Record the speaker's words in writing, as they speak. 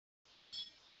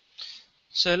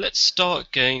So let's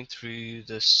start going through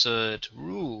the surd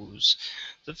rules.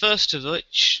 The first of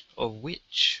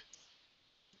which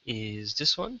is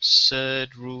this one,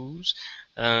 surd rules.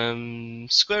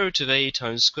 Square root of a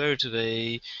times square root of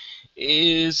a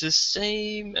is the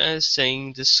same as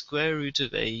saying the square root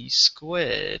of a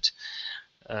squared.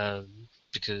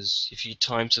 Because if you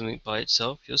time something by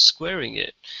itself, you're squaring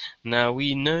it. Now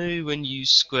we know when you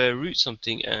square root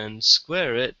something and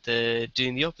square it, they're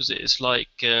doing the opposite. It's like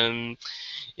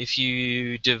if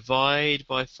you divide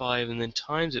by 5 and then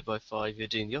times it by 5, you're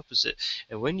doing the opposite.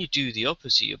 And when you do the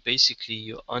opposite,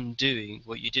 you're undoing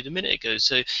what you did a minute ago.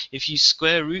 So if you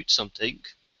square root something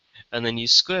and then you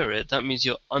square it, that means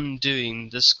you're undoing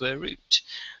the square root.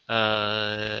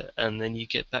 And then you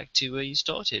get back to where you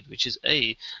started, which is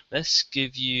a. Let's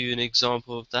give you an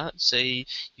example of that. Say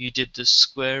you did the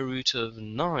square root of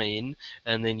 9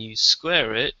 and then you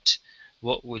square it.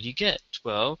 What will you get?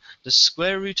 Well, the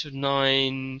square root of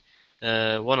 9,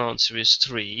 one answer is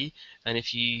 3, and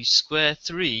if you square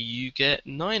 3, you get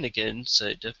 9 again, so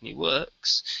it definitely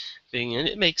works. And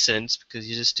it makes sense because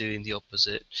you're just doing the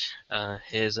opposite.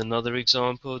 Here's another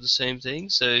example of the same thing.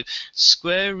 So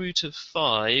square root of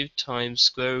 5 times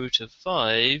square root of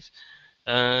 5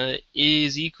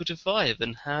 is equal to 5.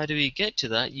 And how do we get to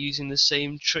that? Using the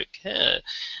same trick here.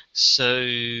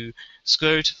 So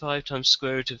square root of 5 times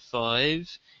square root of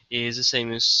 5 is the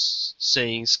same as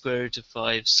saying square root of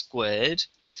 5 squared.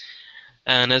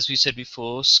 And as we said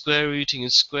before, square rooting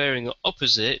and squaring are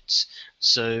opposites,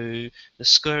 so the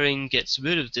squaring gets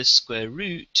rid of this square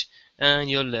root and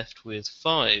you're left with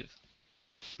 5.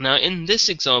 Now in this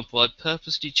example I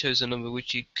purposely chose a number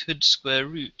which you could square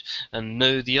root and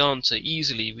know the answer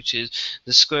easily, which is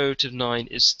the square root of 9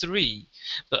 is 3.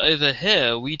 But over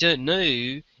here we don't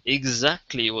know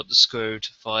exactly what the square root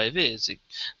of 5 is.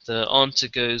 The answer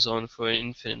goes on for an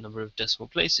infinite number of decimal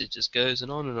places. It just goes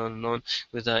on and on and on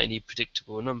without any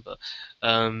predictable number.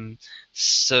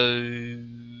 So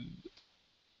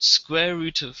square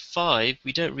root of 5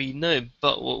 we don't really know,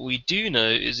 but what we do know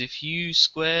is if you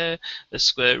square the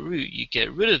square root you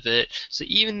get rid of it. So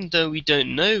even though we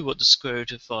don't know what the square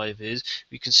root of 5 is,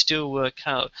 we can still work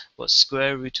out what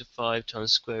square root of 5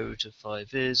 times square root of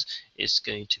 5 is. It's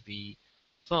going to be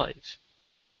 5.